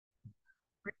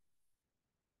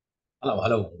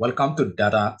Hello. Welcome to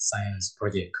Data Science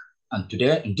Project. And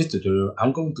today in this tutorial,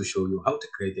 I'm going to show you how to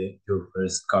create your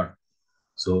first card.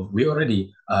 So we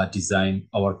already designed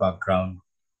our background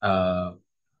uh,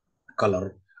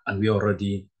 color, and we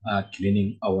already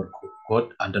cleaning our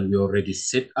code, and then we already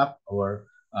set up our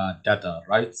data,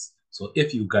 right? So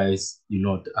if you guys,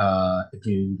 if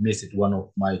you missed one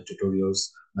of my tutorials,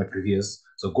 my previous,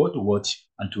 so go to watch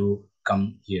and to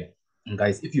come here. And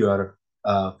guys, if you are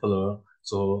a follower,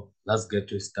 so let's get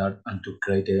to start and to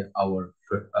create our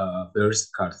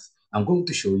first cards. I'm going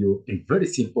to show you in very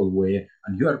simple way,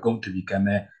 and you are going to become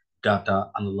a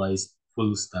data analyst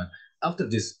full stack. After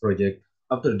this project,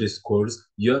 after this course,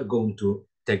 you're going to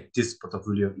take this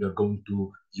portfolio, you're going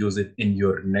to use it in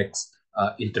your next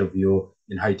interview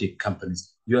in high-tech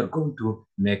companies. You are going to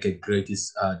make a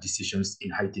greatest decisions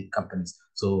in high-tech companies.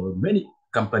 So many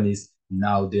companies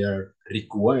now they are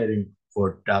requiring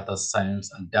for data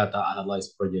science and data analyze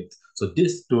projects. So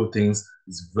these two things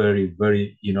is very,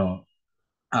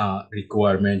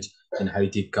 requirement in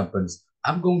high-tech companies.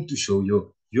 I'm going to show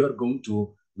you, you are going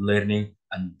to learning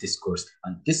and discourse.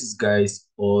 And this is guys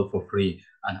all for free.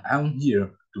 And I'm here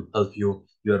to help you.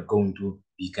 You are going to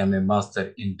become a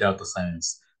master in data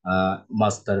science,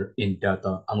 master in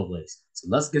data analysis. So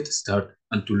let's get started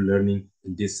and to learning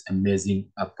in this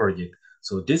amazing project.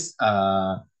 So this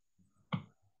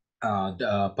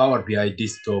the Power BI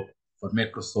desktop for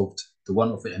Microsoft, the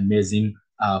one of the amazing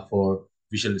for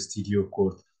Visual Studio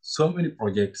Code. So many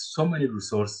projects, so many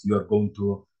resources you are going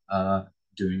to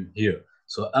doing here.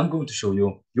 So I'm going to show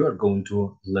you, you are going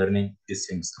to learning these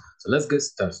things. So let's get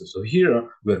started. So here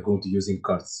we are going to using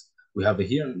cards. We have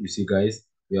here, you see guys,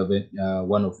 we have a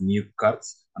one of new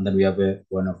cards, and then we have a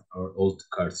one of our old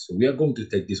cards. So we are going to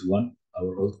take this one,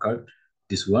 our old card,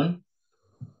 this one,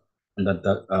 and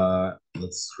that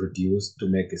let's reduce to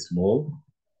make it small.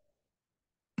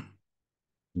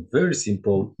 Very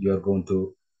simple, you are going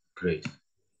to create.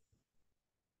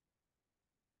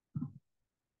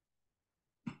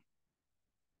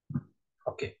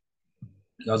 Okay,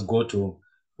 let's go to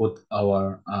put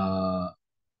our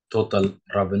total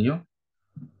revenue.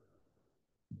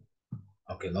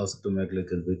 Okay, let's to make a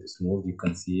little bit small, you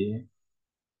can see.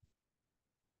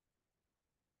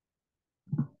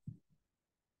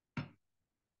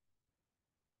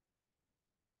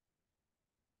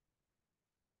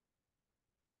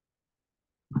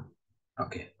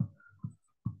 Okay,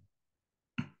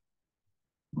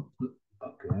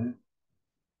 okay,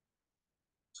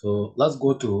 so let's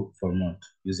go to format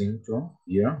using to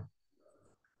here,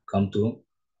 come to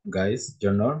guys,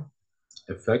 general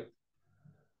effect,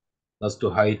 let's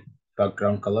to hide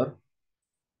background color,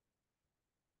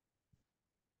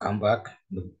 come back,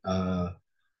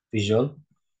 visual,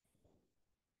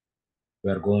 we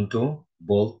are going to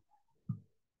bold,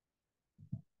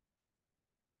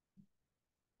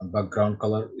 background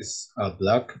color is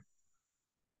black,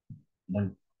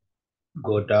 then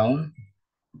go down,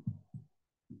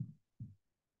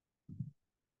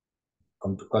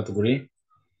 come to category,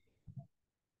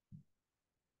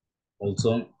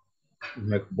 also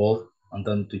make bold, and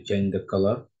then to change the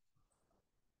color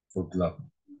for black.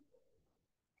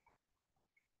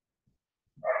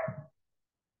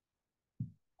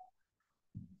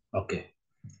 Okay,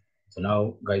 so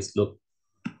now guys look.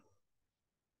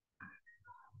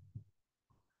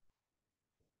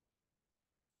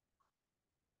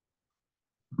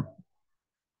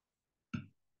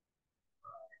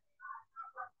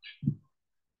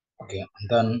 Okay, and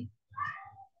then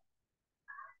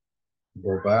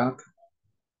go back,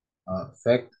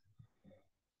 effect,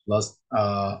 plus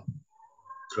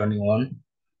turning on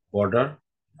border,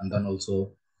 and then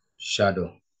also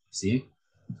shadow. See,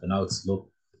 so now it's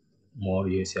look more.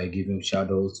 You see, I give him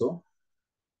shadow also.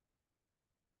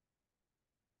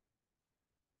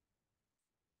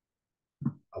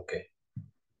 Okay,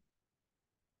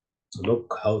 so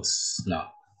look how it's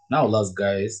now. Now last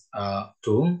guys,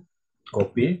 to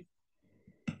copy,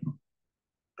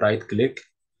 right click,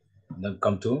 and then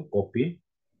come to copy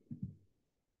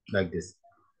like this,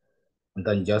 and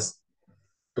then just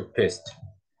to paste.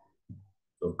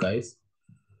 So guys,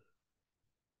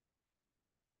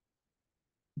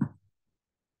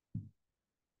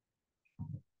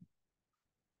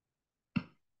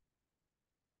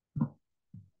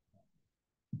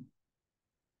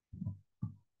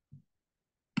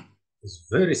 it's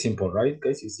very simple, right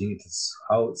guys? You see it is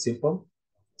how simple.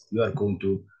 You are going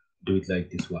to do it like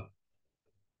this one.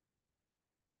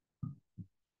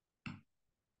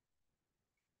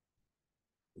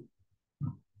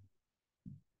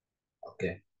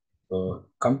 Okay, so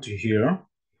come to here,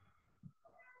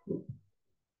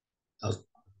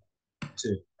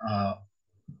 to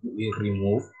we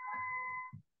remove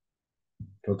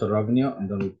total revenue, and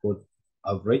then we put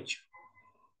average,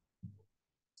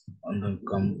 and then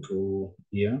come to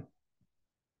here.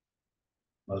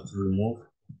 Also remove,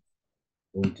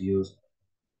 going to use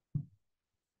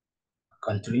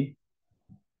country,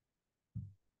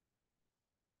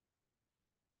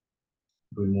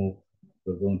 remove,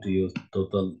 we're going to use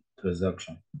total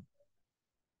transaction.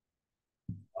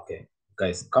 Okay,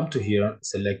 guys, come to here,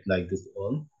 select like this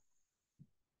all,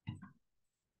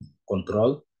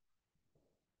 control,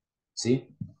 see,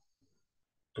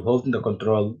 to hold in the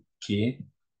control key,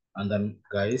 and then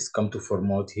guys, come to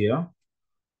format here,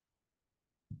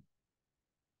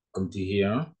 come to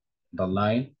here, the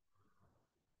line,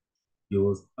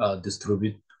 use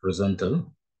distribute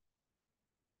horizontal.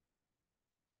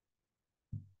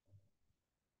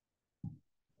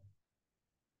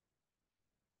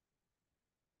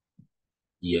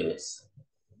 Yes.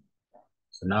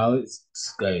 So now it's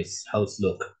guys, how it's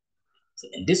look. So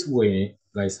in this way,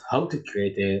 guys, how to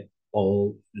create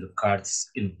all the cards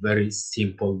in very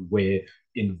simple way,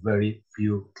 in very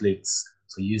few clicks.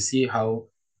 So you see how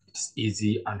it's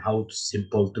easy and how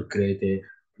simple to create a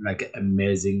like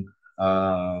amazing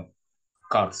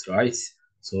cards, right?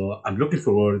 So I'm looking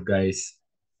forward, guys,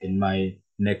 in my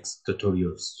next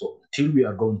tutorials. So till we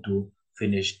are going to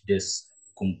finish this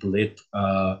complete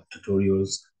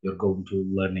tutorials, you're going to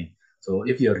learning. So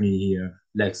if you're new here,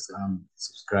 like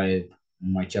subscribe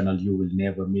my channel. You will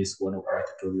never miss one of my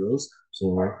tutorials.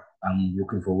 So I'm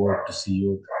looking forward to see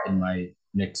you in my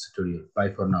next tutorial.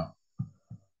 Bye for now.